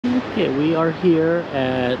Okay, we are here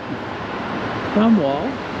at Cromwell,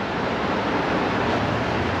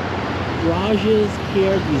 Raj's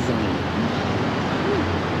Hair Design.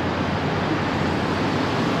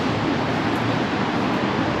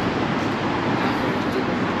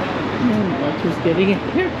 And Raj is getting a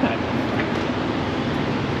haircut.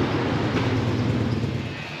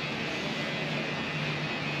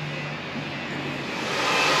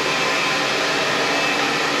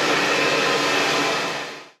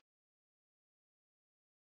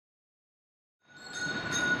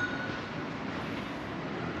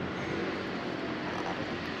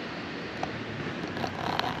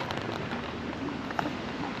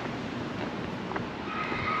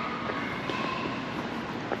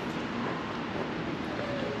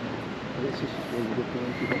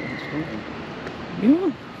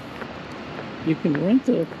 Yeah, you can rent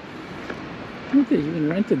a. Look at, you can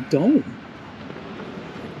rent a dome.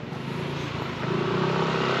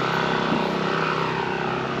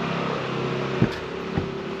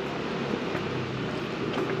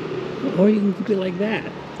 Or you can keep it like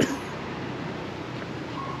that.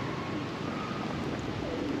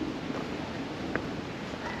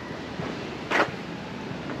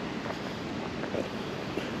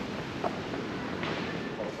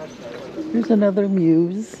 Here's another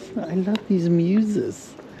muse. I love these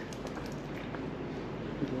muses.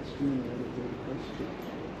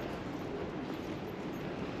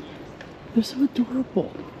 They're so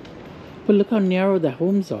adorable. But look how narrow the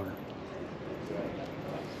homes are.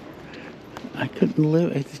 I couldn't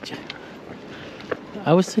live.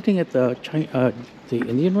 I was sitting at the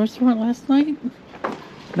Indian restaurant last night,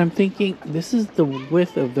 and I'm thinking, this is the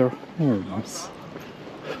width of their homes.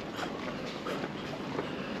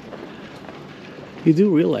 You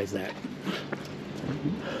do realize that.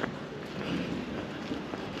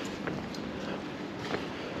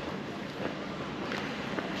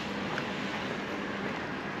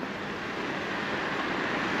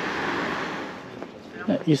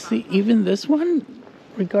 You see, even this one,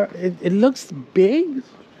 it looks big,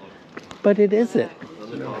 but it isn't.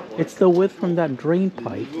 It's the width from that drain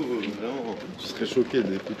pipe.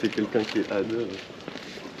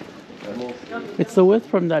 It's the width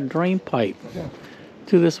from that drain pipe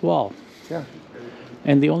to this wall. Yeah.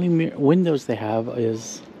 And the only windows they have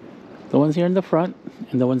is the ones here in the front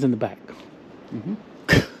and the ones in the back. Mm-hmm.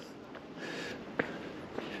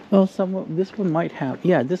 Well, this one might have.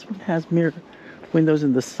 Yeah, this one has mirror windows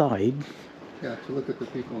in the side. Yeah, to look at the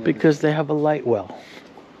people. Because they have a light well.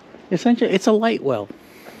 Essentially, it's a light well.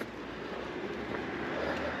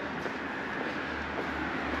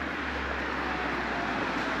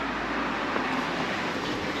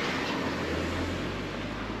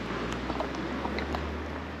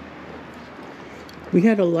 We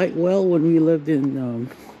had a light well when we lived in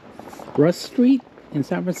Russ Street in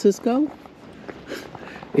San Francisco.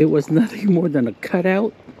 It was nothing more than a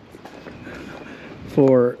cutout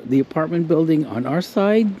for the apartment building on our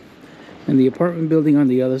side and the apartment building on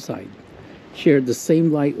the other side. Shared the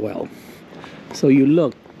same light well. So you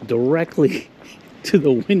look directly to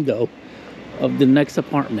the window of the next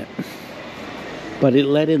apartment. But it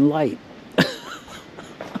let in light.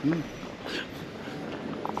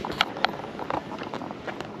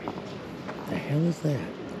 The hell is that?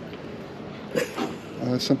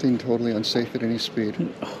 Something totally unsafe at any speed.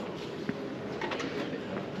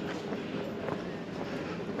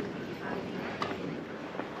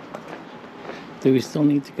 Do we still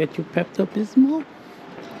need to get you Pepto-Bismol?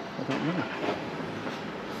 I don't know.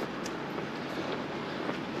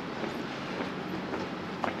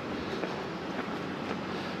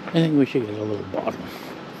 I think we should get a little bottle.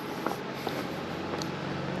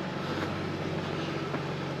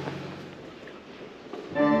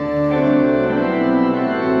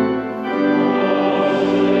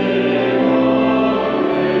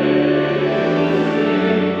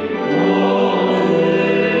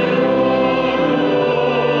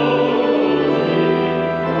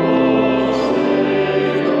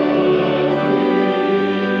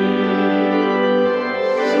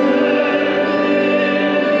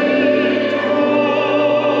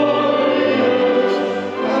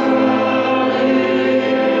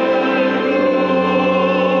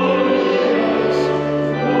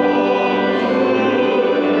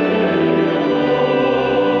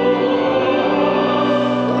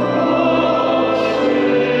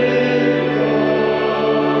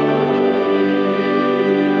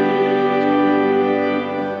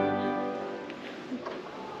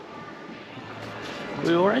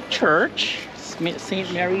 We were at church,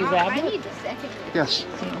 St. Mary's Abbot. Yes.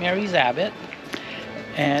 St. Mary's Abbot.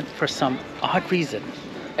 And for some odd reason,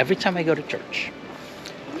 every time I go to church,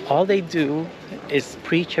 all they do is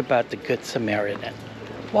preach about the Good Samaritan.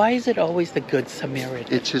 Why is it always the Good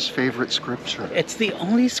Samaritan? It's his favorite scripture. It's the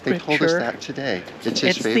only They scripture. told us that today. It's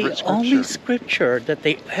his favorite the scripture. only scripture that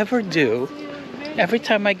they ever do every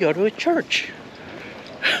time I go to a church.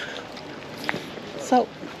 So,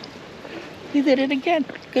 he did it again.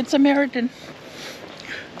 Good Samaritan.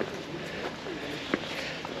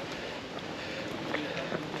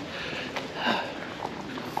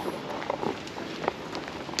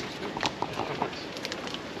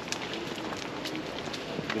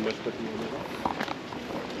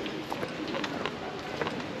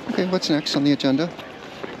 Okay, what's next on the agenda?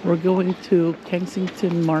 We're going to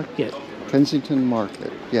Kensington Market. Kensington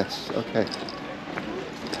Market. Yes, okay.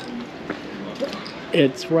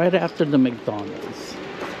 It's right after the McDonald's.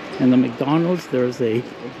 And the McDonald's, there's a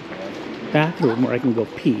bathroom where I can go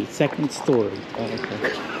pee. Second story. Oh,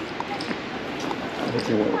 okay. I think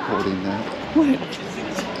they were recording that. What?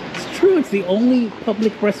 It's true. It's the only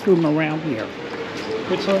public restroom around here.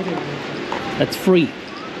 Which one? That's free.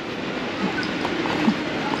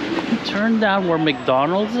 Turn down where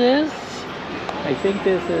McDonald's is. I think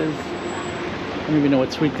this is, I don't even know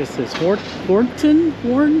what street this is. Horton?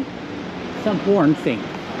 Some Horn thing.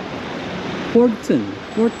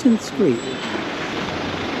 Horton Street.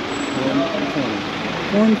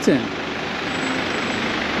 Horton.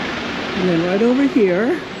 And then right over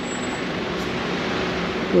here,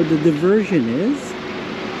 where the diversion is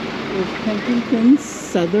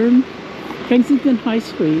Kensington High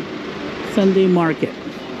Street Sunday Market.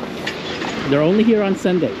 They're only here on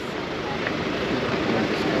Sundays.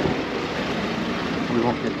 We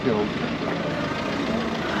won't get killed.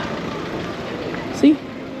 See?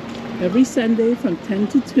 Every Sunday from 10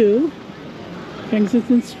 to 2,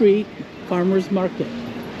 Kensington Street Farmers Market.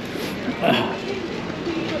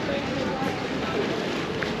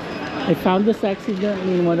 I found this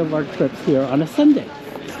accidentally in one of our trips here on a Sunday.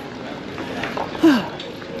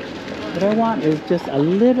 What I want is just a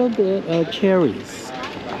little bit of cherries.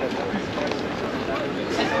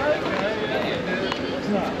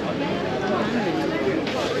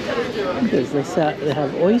 They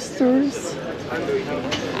have oysters.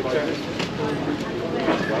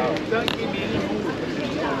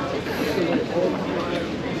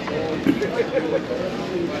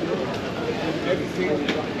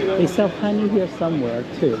 They sell honey here somewhere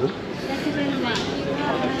too.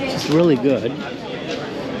 It's really good.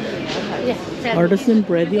 Artisan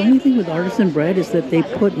bread. The only thing with artisan bread is that they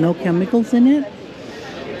put no chemicals in it.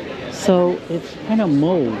 So it kind of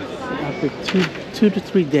molds after two to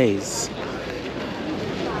 3 days.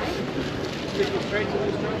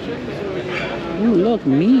 Ooh, look,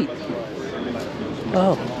 meat.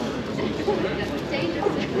 Oh.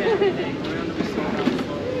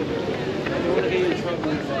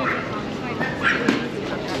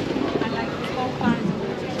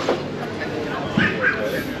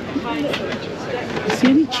 See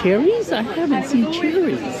any cherries? I haven't seen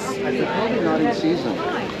cherries. They're probably not in season.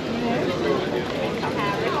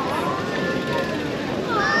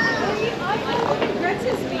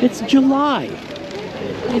 It's July.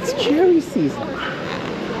 It's cherry season.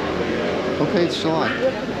 Okay, it's July.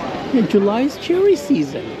 Yeah, July is cherry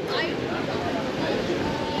season.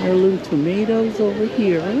 Heirloom tomatoes over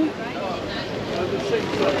here.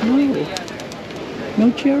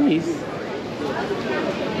 No cherries.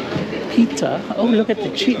 Pizza. Oh, look at the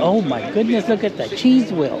cheese. Oh my goodness, look at the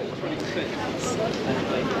cheese wheel.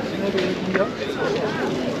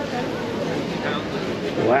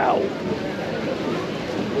 Wow.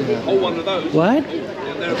 Oh, one of those. What?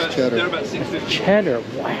 Cheddar. They're about 650. Cheddar.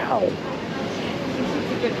 Wow.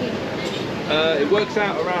 It works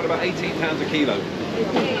out around about 18 pounds a kilo.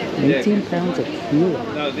 18 pounds a kilo.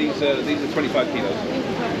 No, these are 25 kilos.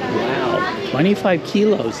 Wow. 25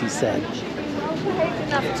 kilos, he said.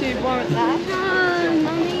 Enough to warrant that.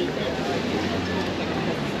 Mommy.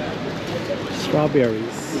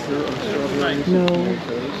 Strawberries. No.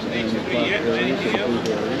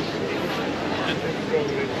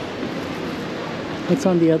 What's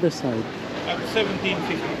on the other side?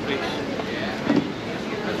 17.50 please.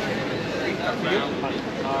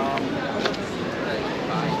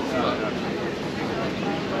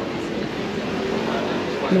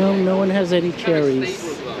 No, no one has any cherries.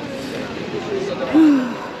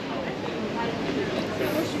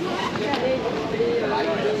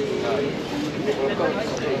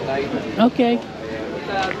 Okay.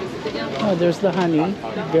 Oh, there's the honey.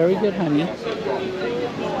 Very good honey.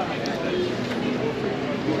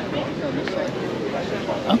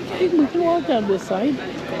 Okay, we can walk down this side.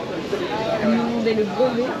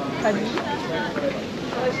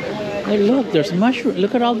 Hey, look, there's mushroom.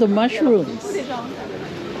 Look at all the mushrooms.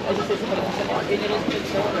 Hi.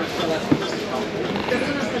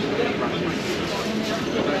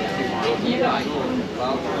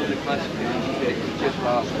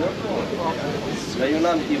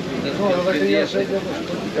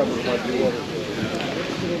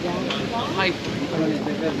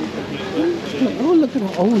 Oh, look at,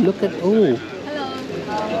 oh, look at, oh.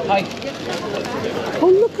 Hi. Oh,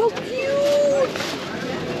 look how cute.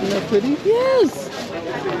 Isn't that pretty? Yes.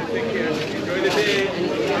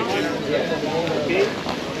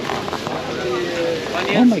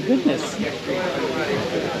 Oh my goodness.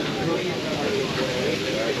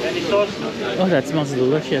 Oh, that smells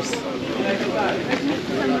delicious.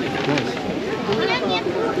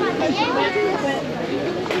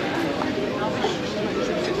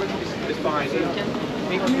 It's fine.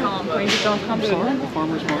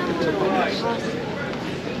 Farmer's market's a bonus.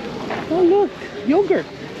 Oh, look, yogurt.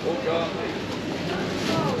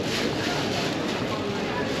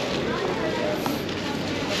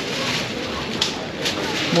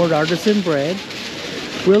 More artisan bread.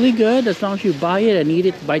 Really good as long as you buy it and eat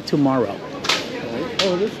it by tomorrow. Right.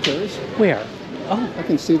 Oh, there's chairs. Where? Oh, I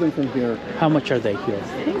can see them from here. how much are they here?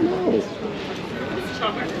 I don't know.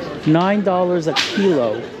 $9 a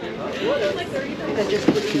kilo.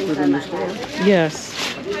 Cheaper than the store. Yes.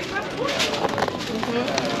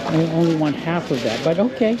 I only want half of that, but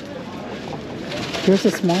okay. Here's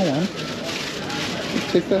a small one.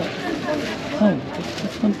 Take that. Oh,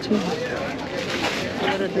 this one too.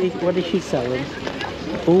 What is she selling?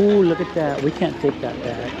 Oh, look at that. We can't take that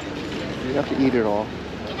back. You have to eat it all.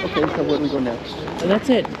 Okay, so where do we go next? That's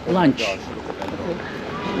it. Lunch.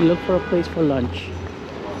 We look for a place for lunch.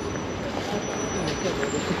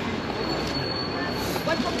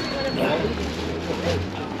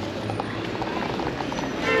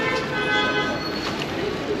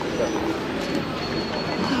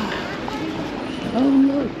 Oh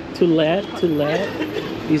look, to let.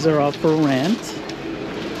 These are all for rent.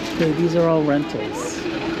 Okay, these are all rentals.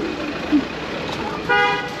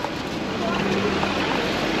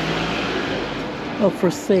 Oh,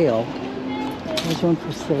 for sale. There's one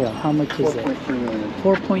for sale. How much is it? 4.3 million.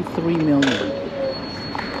 4.3 million.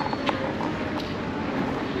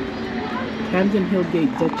 Camden Hill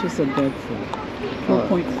Gate, Duchess of Bedford.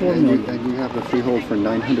 4.4 million. And you have the freehold for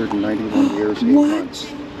 991 years, 8 What? months.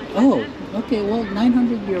 Oh, okay, well,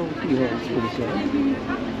 900-year freehold is pretty good.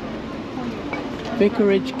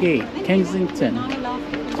 Vicarage Gate, Kensington,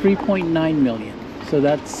 3.9 million. So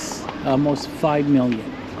that's almost 5 million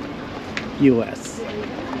US.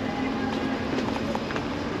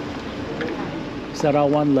 Is that all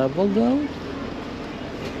one level though?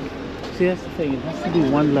 See, that's the thing, it has to be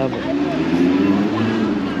one level.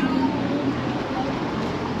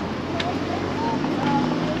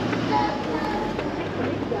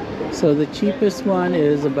 So the cheapest one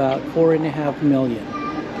is about 4.5 million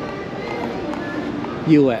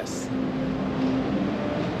US.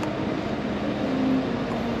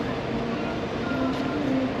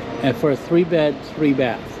 And for a 3-bed,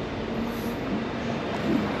 3-bath.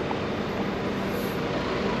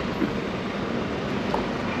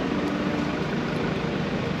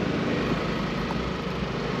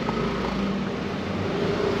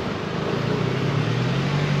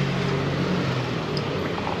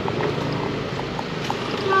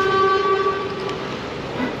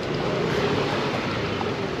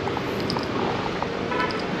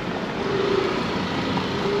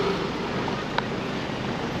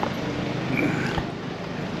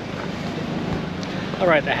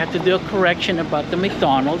 Alright, I have to do a correction about the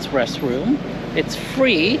McDonald's restroom. It's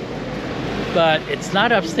free, but it's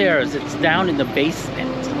not upstairs, it's down in the basement.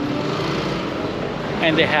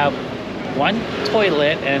 And they have one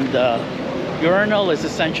toilet, and the urinal is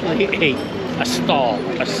essentially a stall.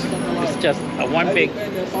 It's just a one big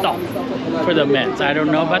stall for the men's. I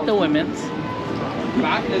don't know about the women's.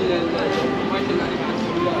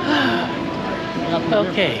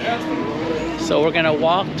 Okay, so we're gonna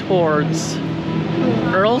walk towards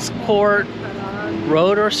Earl's Court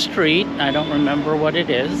Road or Street. I don't remember what it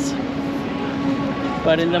is.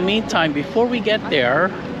 But in the meantime, before we get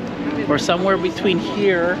there, or somewhere between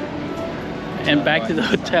here and back to the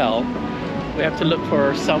hotel, we have to look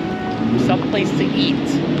for some place to eat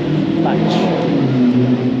lunch.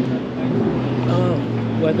 Oh,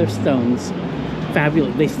 Weatherstone's.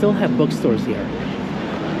 Fabulous. They still have bookstores here.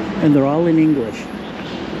 And they're all in English.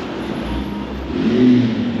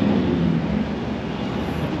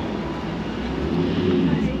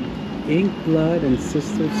 Ink, Blood, and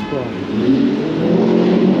Sister Squad.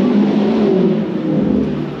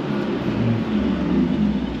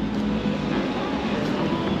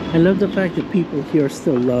 I love the fact that people here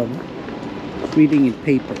still love reading in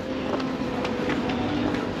paper.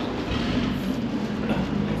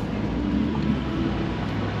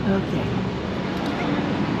 Okay.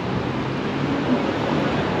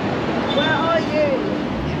 Where are you?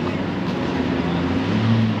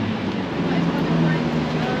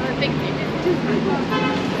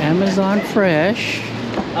 Amazon Fresh.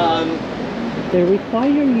 They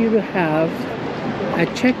require you to have at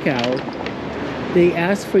checkout. They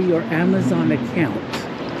ask for your Amazon account.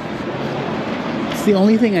 It's the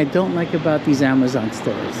only thing I don't like about these Amazon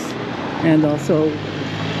stores. And also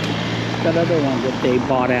that other one that they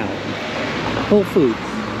bought out. Whole Foods.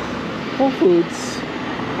 Whole Foods.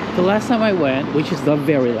 The last time I went, which is the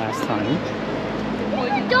very last time,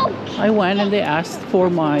 I went and they asked for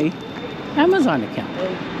my Amazon account.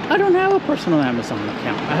 I don't have a personal Amazon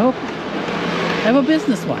account. I have a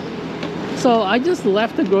business one. So I just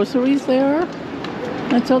left the groceries there.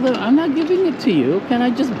 I told them, I'm not giving it to you. Can I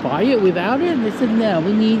just buy it without it? And they said, no,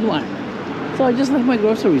 we need one. So I just left my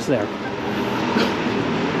groceries there.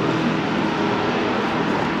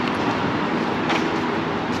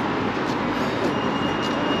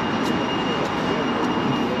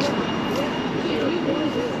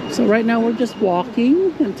 So right now we're just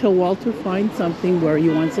walking until Walter finds something where he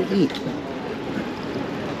wants to eat.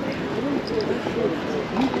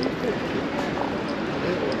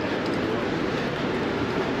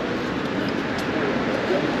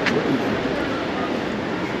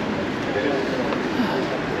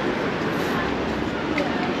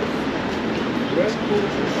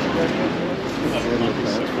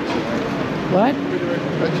 What?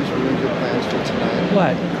 That just ruined your plans for tonight.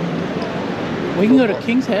 What? We can go to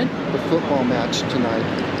King's Head. The football match tonight.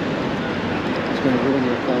 It's going to ruin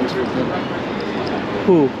your plans for dinner.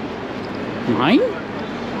 Who? Mine?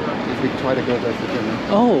 If we try to go there for dinner.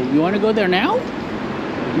 Oh, you want to go there now? We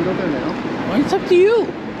can go there now. Well, it's up to you. You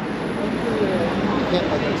can't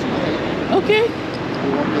like it tonight. Okay. We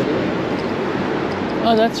won't get in.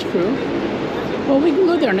 Oh, that's true. Well, we can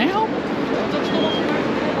go there now.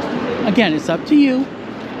 Again, it's up to you.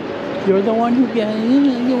 You're the one who gets,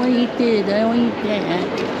 you want to eat this, I want to eat that.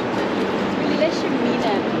 Really, they should meet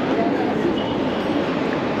them.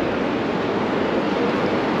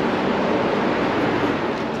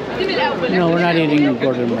 No, we're not eating a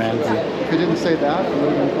Gordon Ramsay. If you didn't say that, it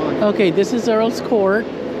would have been fine. Okay, this is Earl's Court.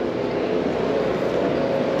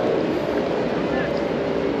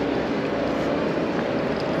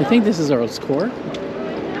 I think this is Earl's Court.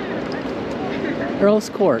 Earl's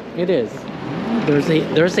Court, it is.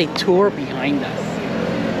 There's a tour behind us.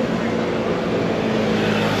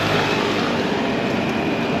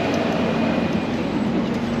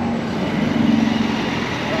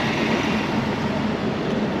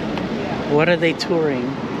 What are they touring?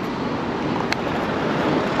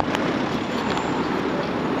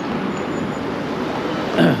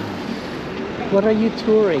 What are you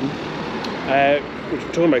touring? We're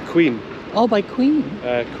talking about Queen. Oh, by Queen.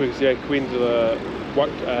 Queen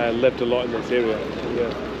lived a lot in this area.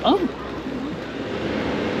 Yeah. Oh,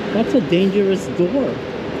 that's a dangerous door.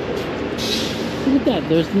 Look at that.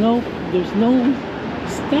 There's no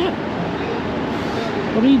step.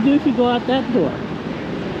 What do you do if you go out that door?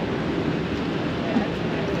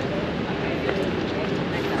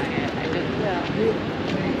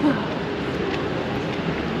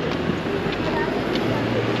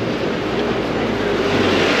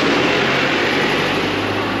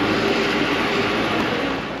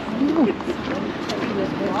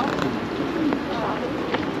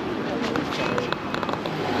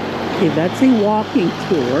 Okay, that's a walking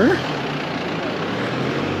tour.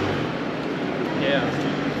 Yeah.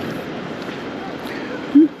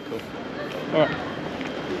 All right.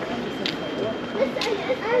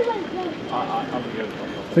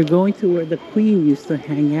 We're going to where the Queen used to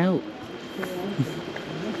hang out.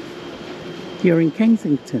 Here in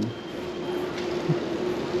Kensington.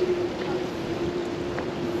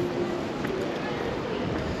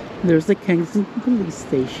 There's the Kensington police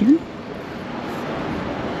station.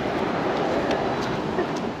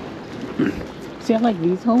 See, I like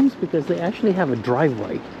these homes because they actually have a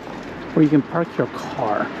driveway where you can park your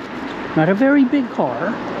car. Not a very big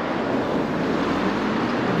car.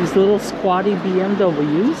 These little squatty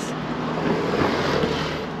BMWs.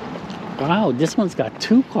 Wow, this one's got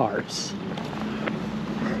 2 cars.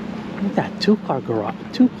 Look at that 2-car garage,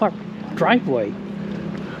 2-car driveway.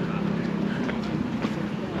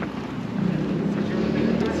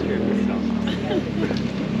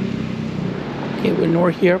 Okay, when we're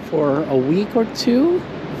here for a week or 2,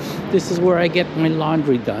 this is where I get my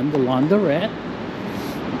laundry done, the laundrette.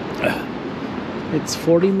 It's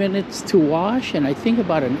 40 minutes to wash and I think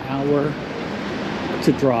about an hour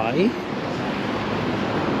to dry.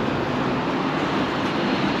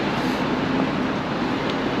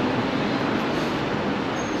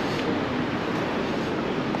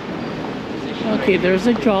 Okay, there's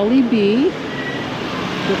a Jollibee.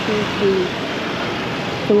 This is the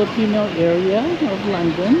Filipino area of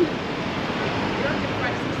London.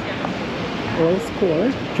 Earl's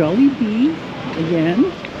Court, Jollibee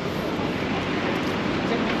again.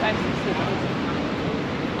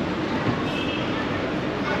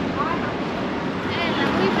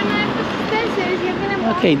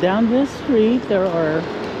 Okay, down this street there are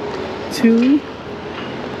 2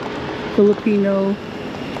 Filipino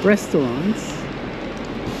restaurants.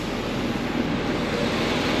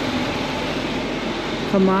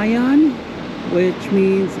 Kamayan, which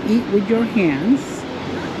means eat with your hands,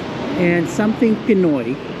 and something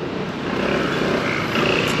Pinoy,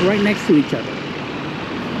 right next to each other.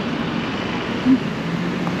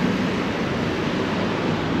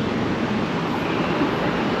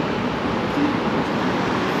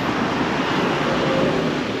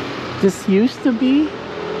 This used to be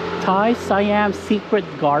Thai Siam Secret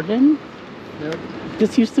Garden. Yep.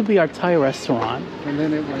 This used to be our Thai restaurant, And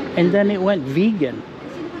then it went. and then it went vegan.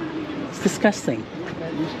 It's disgusting.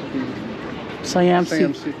 That used to be Siam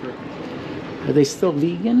Sam's Secret. Secret. Are they still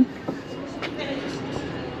vegan?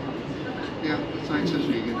 Yeah, the sign says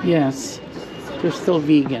vegan. Yes, they're still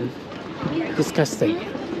vegan. Disgusting.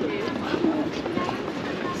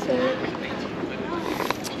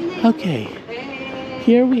 Okay,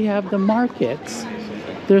 here we have the markets.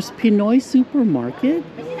 There's Pinoy Supermarket.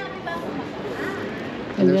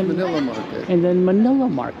 And there's Manila Market. And then Manila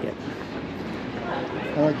Market.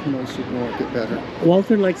 I like Pinoy Supermarket better.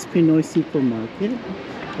 Walter likes Pinoy Supermarket,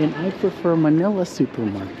 and I prefer Manila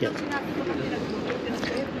Supermarket.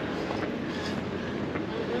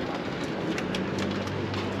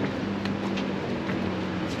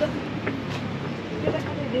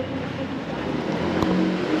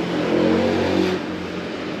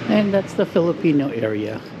 And that's the Filipino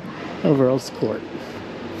area of Earl's Court.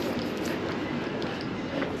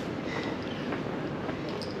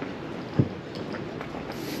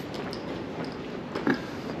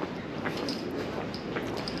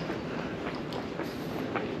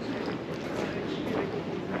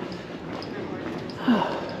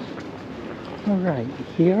 All right,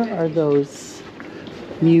 here are those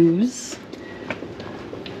Muse.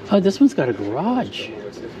 Oh, this one's got a garage.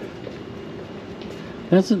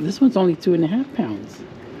 This one's only 2.5 pounds.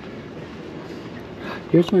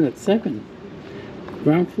 Here's one at 7.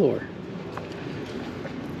 Ground floor.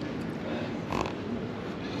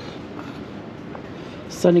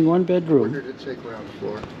 Stunning 1 Where bedroom. did it say ground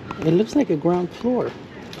floor? It looks like a ground floor.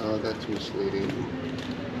 Oh, that's misleading.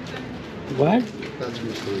 What? That's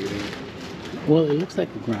misleading. Well, it looks like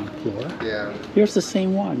a ground floor. Yeah. Here's the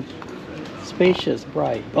same one. Spacious,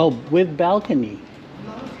 bright. Oh, with balcony.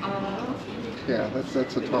 Yeah, that's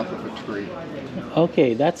the top of a tree.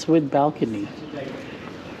 Okay, that's with balcony.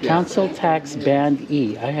 Yeah. Council tax band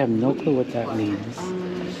E. I have no clue what that means.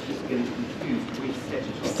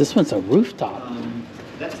 This one's a rooftop.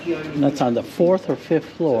 And that's on the 4th or 5th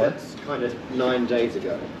floor. That's kind of 9 days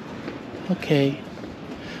ago. Okay.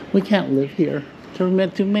 We can't live here. Too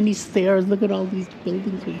many stairs. Look at all these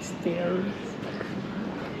buildings with stairs.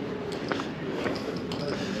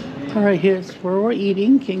 All right, here's where we're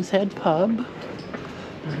eating. King's Head Pub.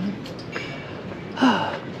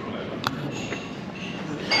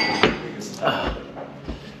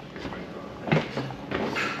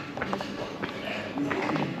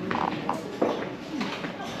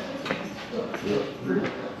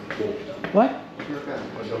 What?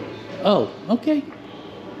 Oh, okay.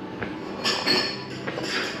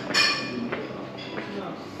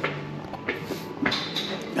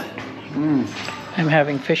 I'm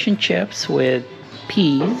having fish and chips with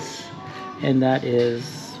peas, and that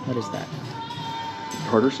is, what is that?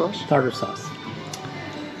 Tartar sauce? Tartar sauce.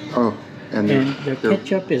 Oh, and Their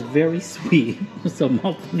ketchup is very sweet, so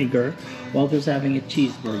malt vinegar. Walter's having a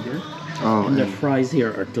cheeseburger, oh, and their fries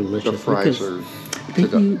here are delicious. the fries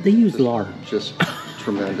because are they use lard. just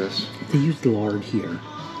tremendous. They use lard here.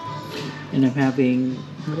 And I'm having,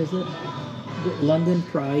 what is it? London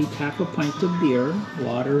Pride, half a pint of beer,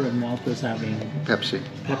 water, and Walter's having Pepsi.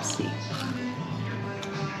 Pepsi.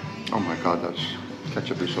 Oh my God, that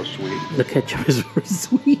ketchup is so sweet. The ketchup is very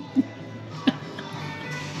sweet.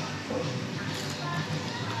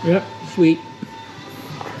 Yep, sweet.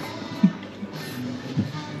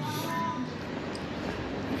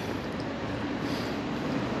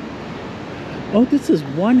 Oh, this is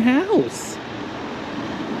one house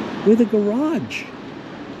with a garage.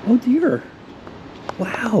 Oh dear.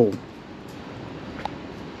 Wow.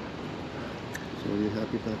 So are you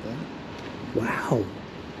happy about that? Wow.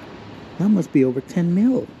 That must be over 10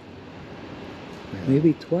 mil. Yeah.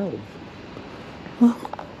 Maybe 12. Oh.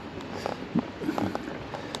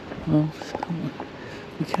 Well,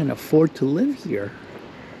 we can't afford to live here.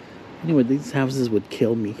 Anyway, these houses would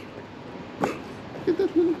kill me. Look at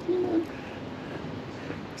that little clean one.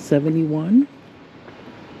 71?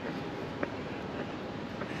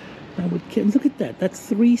 That would kill. Look at that. That's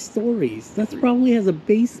 3 stories. That probably has a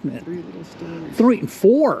basement. 3 little stories. 3,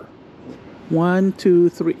 4. 1, 2,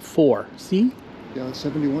 3, 4. See? Yeah,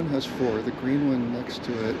 71 has 4. The green one next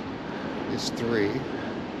to it is 3.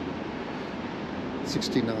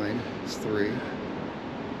 69 is 3.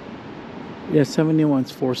 Yeah,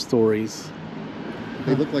 71's 4 stories.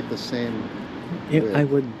 They look like the same Yeah, width. I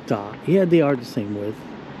would die. Yeah, they are the same width.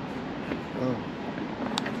 Oh.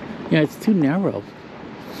 Yeah, it's too narrow.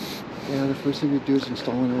 Yeah, the first thing you do is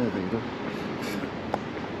install an elevator.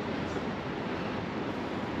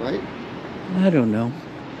 Right? I don't know.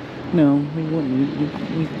 No, we wouldn't.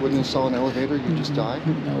 We Wouldn't install an elevator, you just die?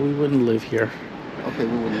 no, we wouldn't live here. Okay,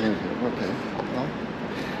 we wouldn't live here. Okay. Well,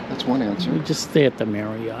 that's one answer. We just stay at the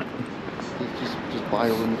Marriott. Just buy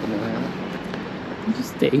a room at the Marriott. We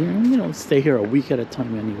just stay here. We don't stay here a week at a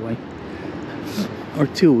time anyway. Or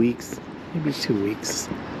 2 weeks. Maybe 2 weeks.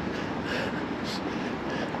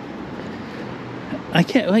 I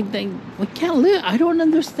can't, like, we can't live. I don't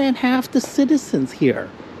understand half the citizens here.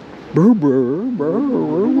 Brr, brr, brr,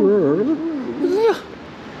 brr, brr.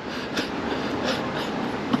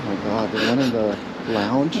 Oh my god, the one in the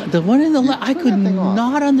lounge? The one in the I turn could that thing off.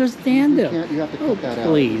 not understand You it. can't, you have to cut Oh, that out.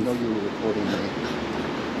 please. You know you were recording me.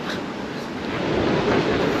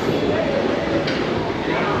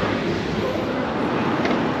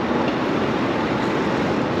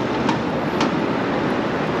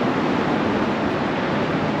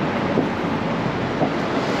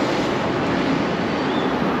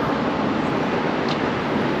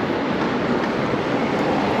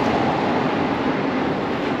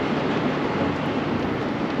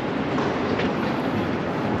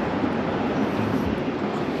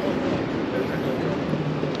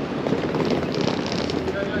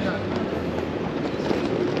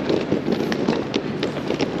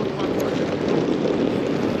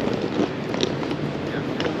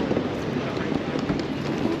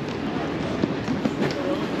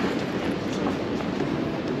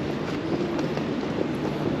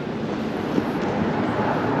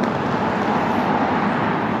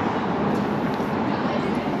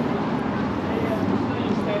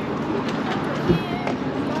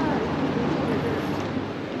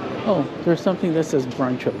 Oh, there's something that says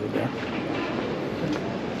brunch over there.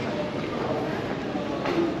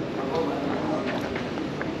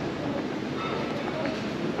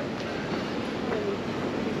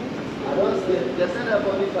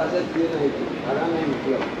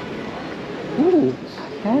 Ooh,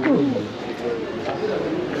 Haugen.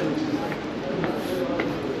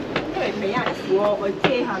 因為俾人試我遮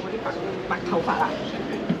下嗰啲白頭髮啊，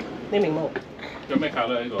你明冇？有咩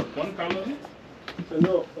color 呢個？One color？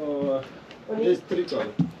 No, there's 3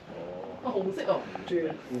 colors. 紅色哦，住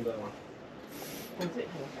紅色好。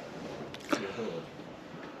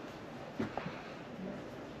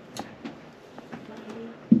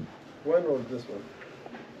 One or this one?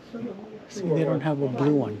 See, they don't have a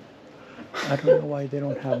blue one. I don't know why they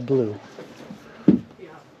don't have blue.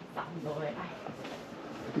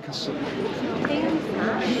 Because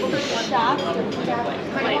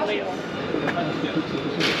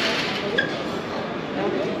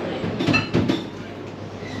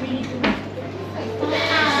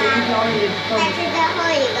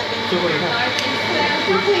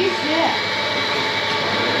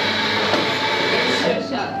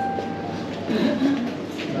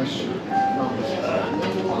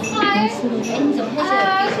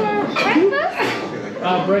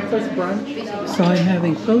Breakfast brunch. So I'm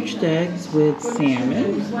having poached eggs with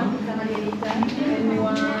salmon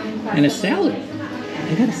and a salad.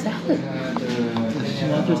 I got a salad.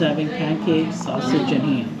 Walter's having pancakes, sausage, and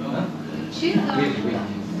ham.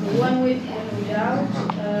 One with and without,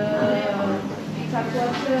 tap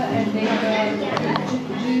water, and they have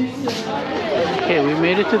juice. Okay, we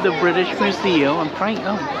made it to the British Museum. I'm trying.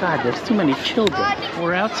 Oh God, there's too many children.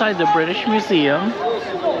 We're outside the British Museum.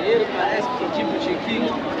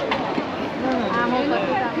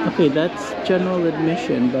 Okay, that's general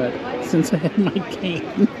admission, but since I had my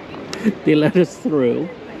cane, they let us through.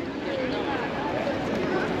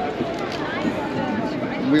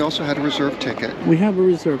 we also had a reserve ticket. We have a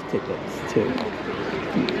reserve tickets too.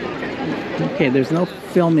 Okay, there's no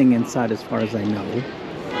filming inside as far as I know.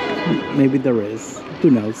 Maybe there is. Who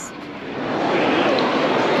knows?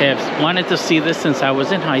 Okay, I've wanted to see this since I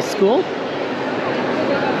was in high school.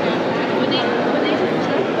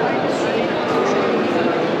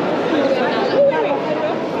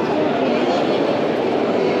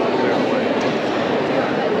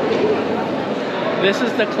 This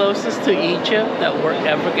is the closest to Egypt that we're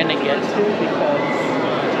ever going to get to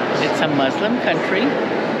because it's a Muslim country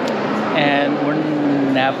and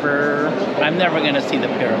I'm never going to see the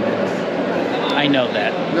pyramids. I know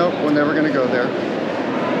that. Nope, we're never going to go there.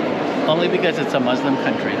 Only because it's a Muslim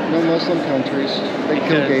country. No Muslim countries. They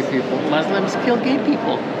kill gay people. Muslims kill gay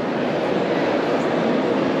people.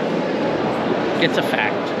 It's a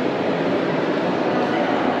fact.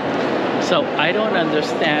 So I don't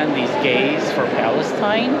understand these gays for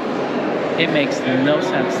Palestine. It makes no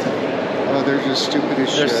sense to me. Oh, they're just stupid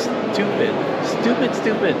as They're shit. stupid. Stupid,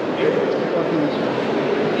 stupid.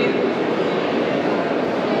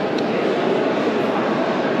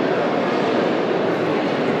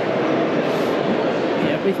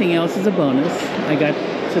 Everything else is a bonus. I got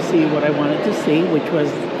to see what I wanted to see, which was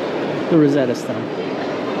the Rosetta Stone.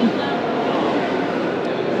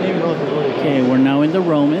 Okay, we're now in the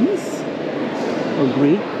Romans. Or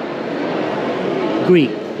Greek.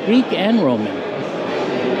 Greek and Roman.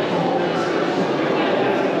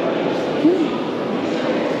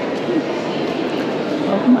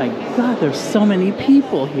 Oh my God, there's so many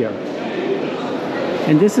people here.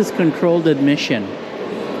 And this is controlled admission.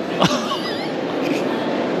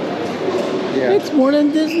 Yeah. It's more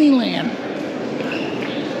than Disneyland.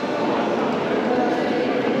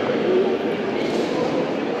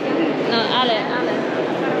 No, Ale.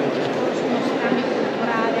 Uno scambio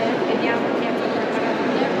culturale, vediamo chi ha preparato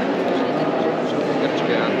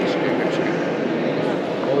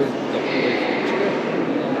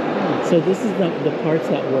So this is the parts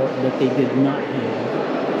that they did not have,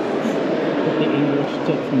 that the English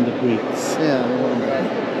took from the Greeks. Yeah, they want that.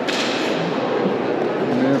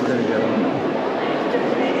 We're never going to get them.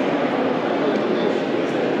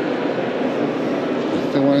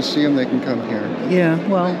 If they want to see them, they can come here. Yeah,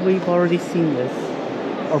 well, we've already seen this,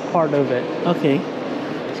 or part of it. Okay.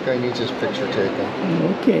 This guy needs his picture taken.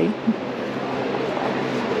 Okay.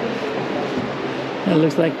 That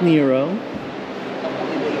looks like Nero.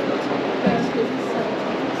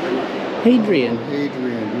 Hadrian.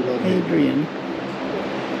 Hadrian, we love Hadrian.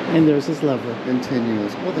 And there's his lover.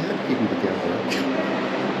 Antinous. Well, they had to keep them together.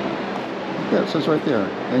 Yeah, it says right there.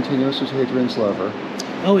 Antinous was Hadrian's lover.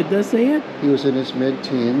 Oh, it does say it? He was in his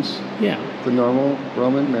mid-teens, Yeah. the normal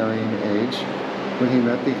Roman marrying age, when he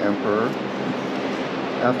met the emperor.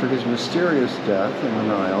 After his mysterious death in the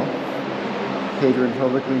Nile, Hadrian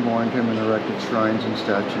publicly mourned him and erected shrines and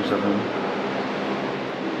statues of him.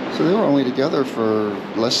 So they were only together for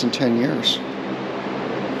less than 10 years.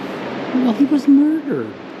 Well, he was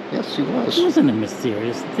murdered. Yes, he was. It wasn't a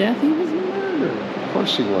mysterious death. He was murdered. Of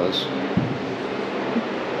course he was.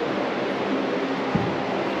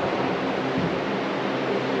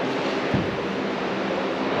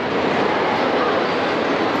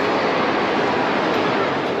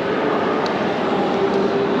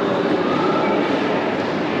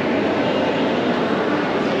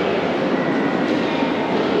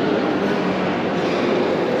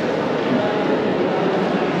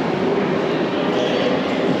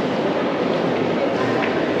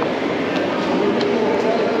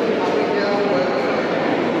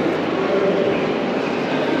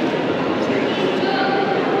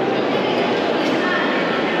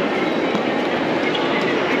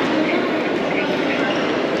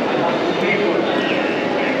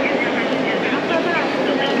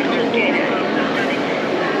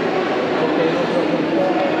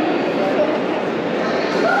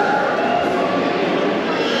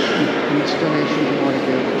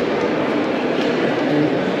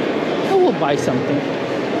 Buy something.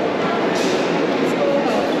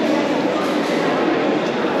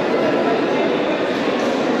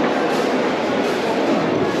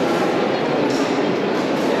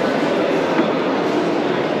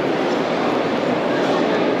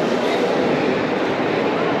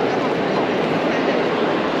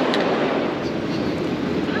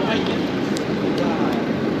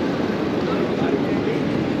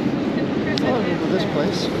 This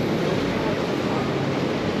place.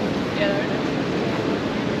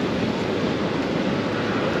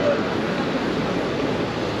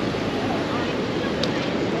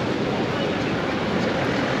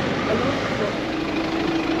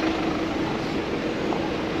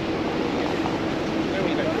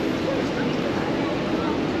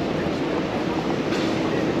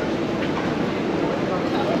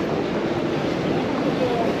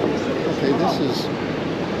 Okay, this is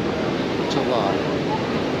July,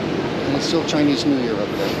 and it's still Chinese New Year up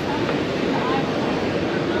there.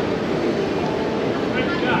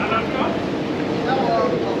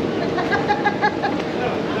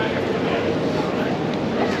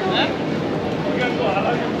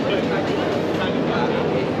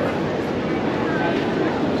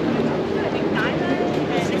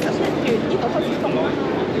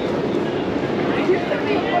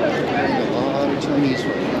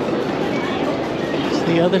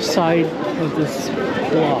 other side of this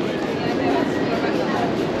block.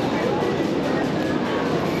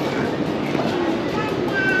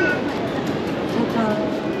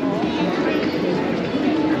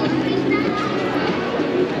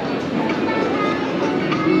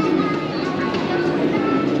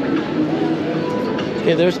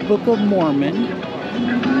 Okay, there's Book of Mormon.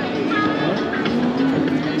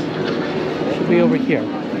 Should be over here.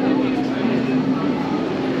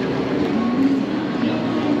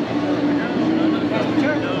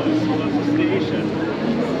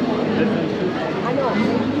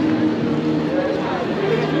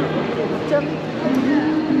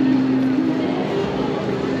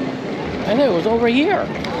 I thought it was over here.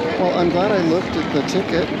 Well, I'm glad I looked at the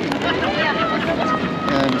ticket.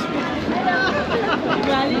 And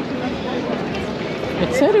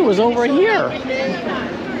It said it was over here.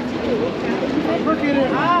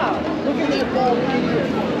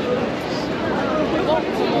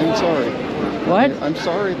 I'm sorry. What? I'm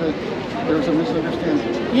sorry that there was a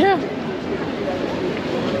misunderstanding. Yeah.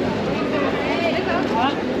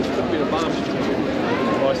 Could be the bomb.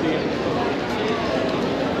 Oh, I see it.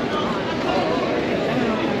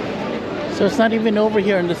 So it's not even over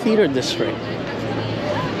here in the theater district.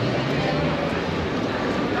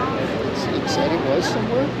 It said it was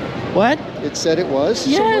somewhere? What? It said it was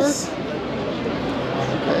Yes. somewhere?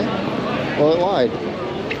 Okay. Well, it lied.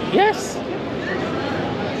 Yes.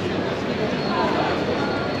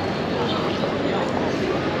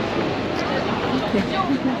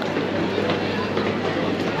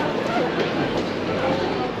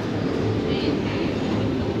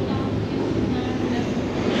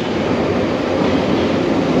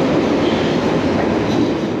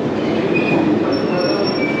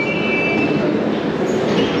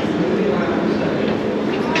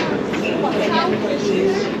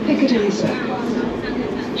 Piccadilly Circus.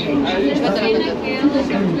 Change Piccadilly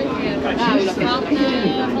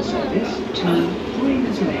service to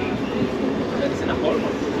Queen's Lane.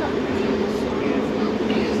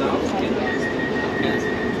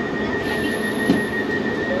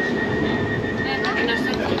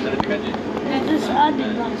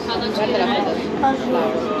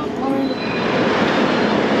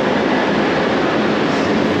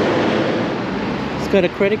 It's got a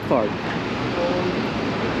credit card.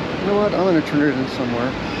 You know what? I'm going to turn it in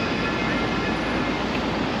somewhere.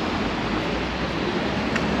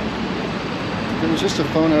 If it was just a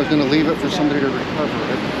phone, I was going to leave it for somebody to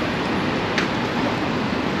recover it.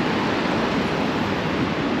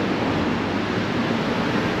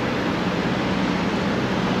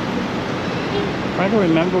 Trying to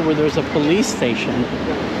remember where there's a police station.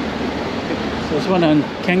 So there's one on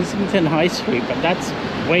Kensington High Street, but that's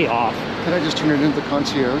way off. Can I just turn it into the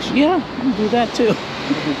concierge? Yeah, you can do that too.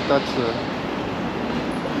 I think that's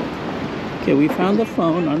Okay, we found the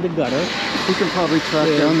phone on the gutter we can probably track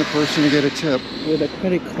down the person and get a tip. with a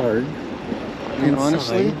credit card. I mean,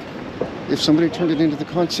 honestly, inside. if somebody turned it into the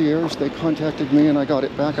concierge, they contacted me and I got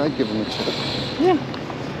it back, I'd give them a tip. Yeah.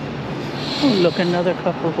 Oh, look, another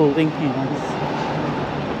couple holding hands.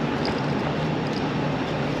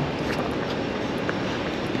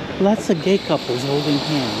 Lots of gay couples holding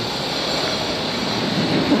hands.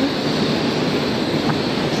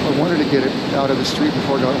 I wanted to get it out of the street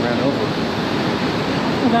before it got ran over.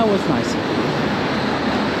 Well, that was nice.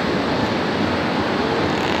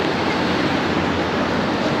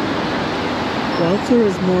 Walter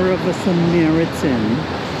is more of a Samaritan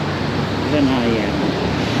than I am.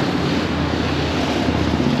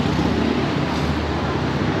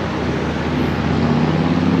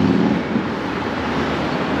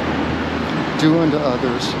 Do unto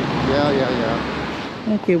others.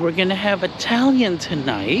 Yeah. Okay, we're gonna have Italian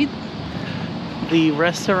tonight. The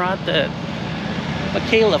restaurant that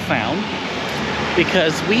Michaela found,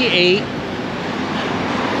 because we ate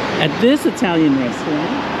at this Italian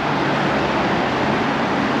restaurant,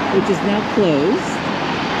 which is now closed.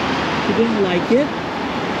 She didn't like it.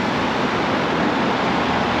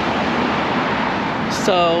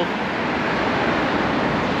 So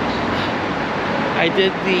I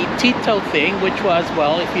did the Tito thing, which was,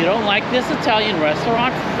 well, if you don't like this Italian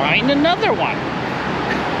restaurant, find another one.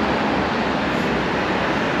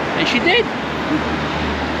 And she did.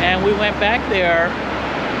 And we went back there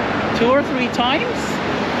 2 or 3 times.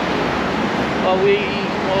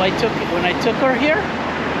 When I took her here,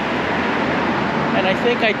 and I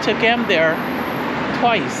think I took Em there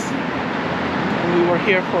twice. And we were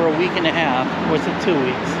here for a week and a half. Or was it 2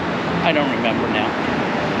 weeks? I don't remember now.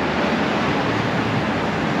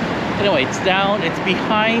 Anyway, it's down, it's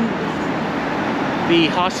behind the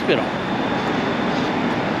hospital.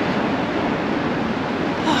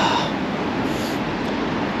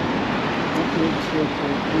 here for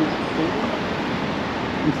 330?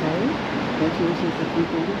 I'm sorry? Can't you use here for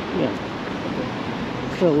 330? Yeah.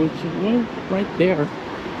 So it's right there.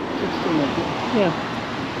 It's still not good. Yeah.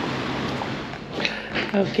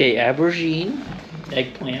 Okay, aubergine,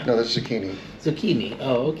 eggplant, No, that's zucchini. zucchini.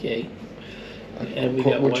 Oh, okay. And we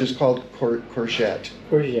got Which one- is called courgette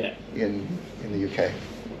Courgette. in the UK.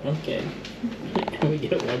 Okay. And we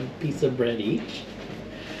get one piece of bread each.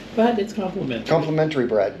 But it's complimentary. Complimentary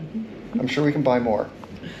bread. I'm sure we can buy more.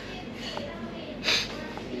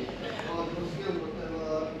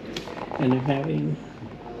 And I'm having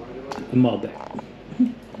a Malbec.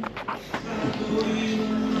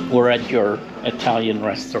 We're at your Italian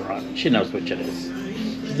restaurant. She knows which it is.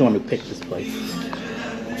 She's the one who picked this place.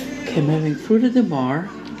 Okay, I'm having fruit of the mar.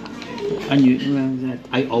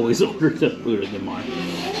 I always order the fruit of the mar.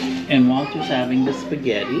 And Walter's having the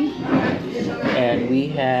spaghetti. And we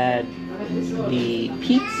had the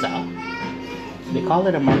pizza. They call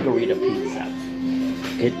it a margarita pizza.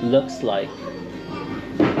 It looks like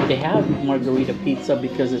they have margarita pizza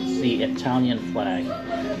because it's the Italian flag.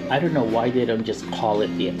 I don't know why they don't just call it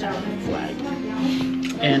the Italian flag.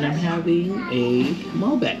 And I'm having a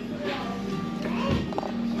Malbec.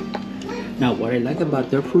 Now, what I like about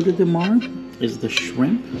their fruit of the mar is the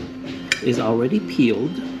shrimp is already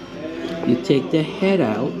peeled. You take the head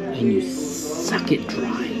out and you suck it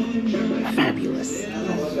dry. Fabulous.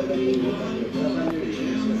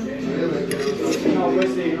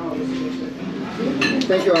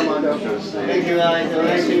 Thank you, Armando. Thank you, Alex.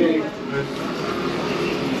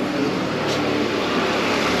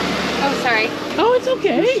 Oh, sorry. Oh, it's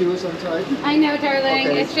okay. Your shoe is untied. I know, darling.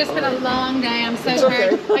 Okay. It's just been a long day. I'm so It's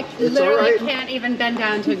tired. okay. I It's literally all right. can't even bend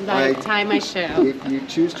down to I- tie my shoe. If you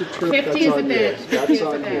choose to trip, 50 that's is a on you. bit. 50 That's is a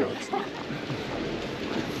on bit. you.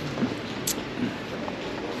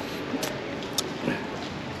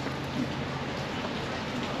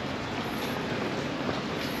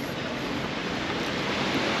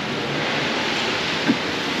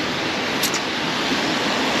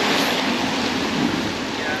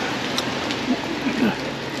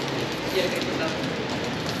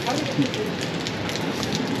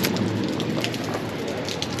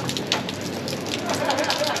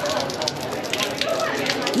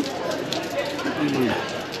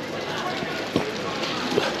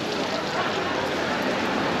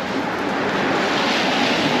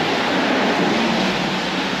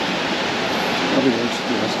 Probably works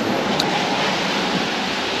for the rest of it.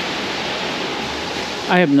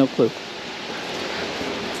 I have no clue.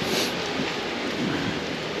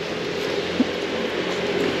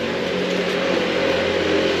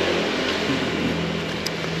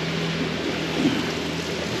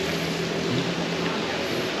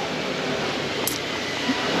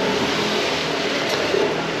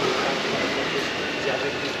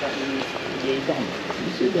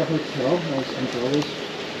 You see the hotel has umbrellas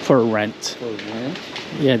For rent. for rent?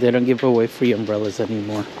 Yeah, they don't give away free umbrellas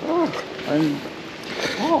anymore. Oh, I'm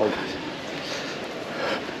appalled.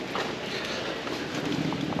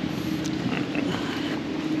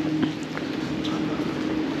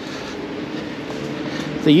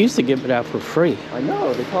 They used to give it out for free. I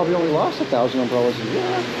know, they probably only lost 1,000 umbrellas a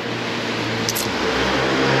year.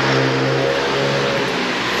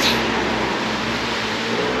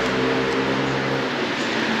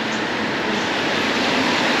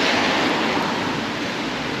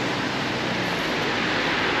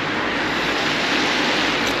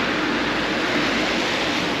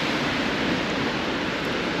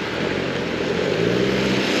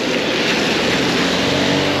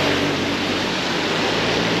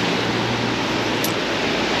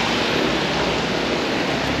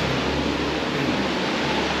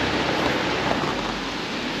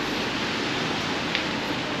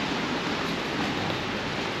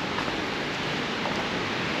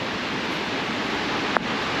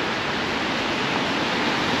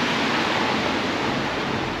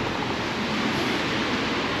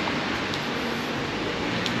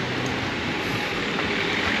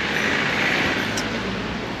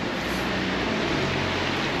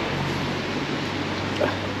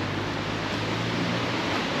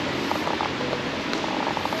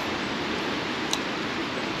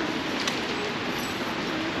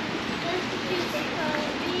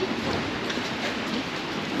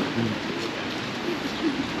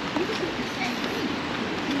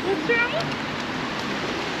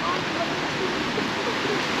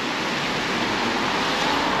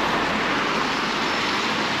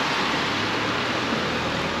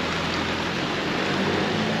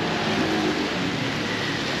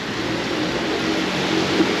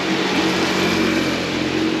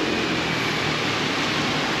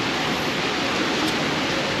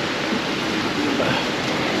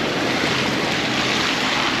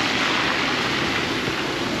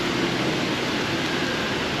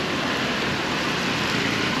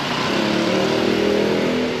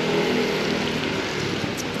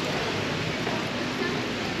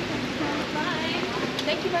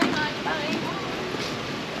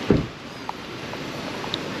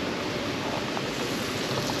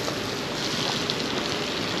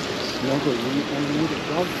 Lovely. You need a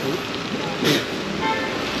dog food.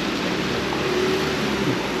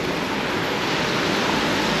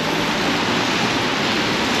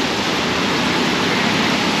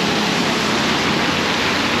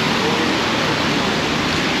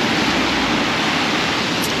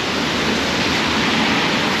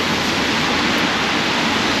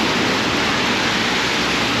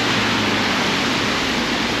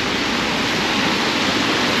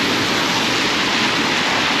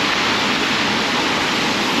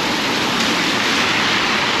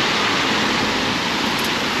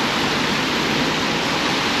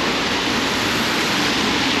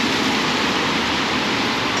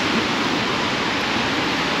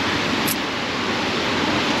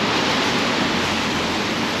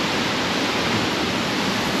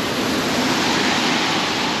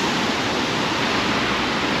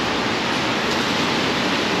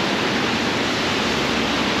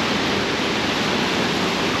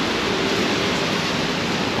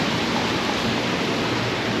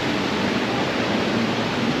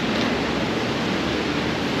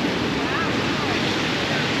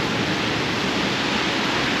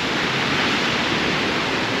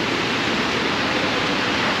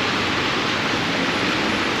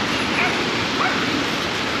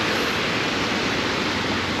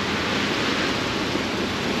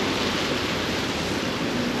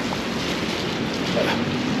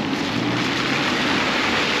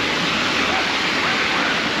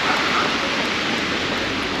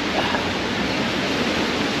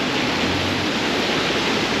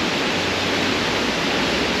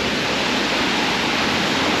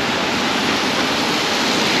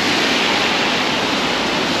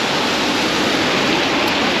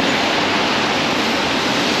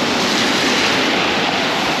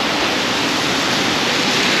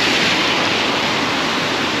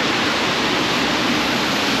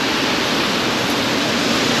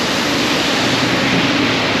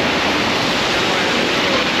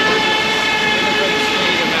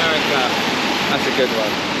 That's a good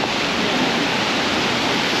one.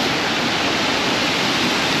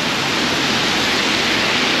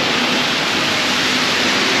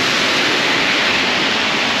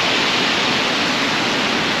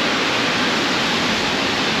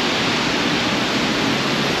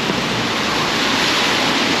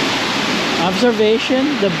 Observation,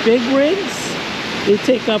 the big rigs, they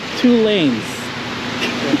take up 2 lanes.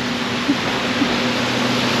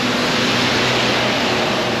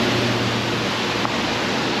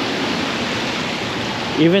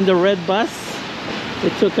 Even the red bus,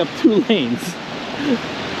 it took up 2 lanes.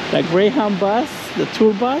 That Greyhound bus, the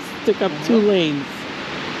tour bus, took up 2 lanes.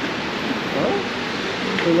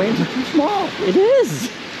 Well, the lanes are too small. It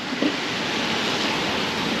is.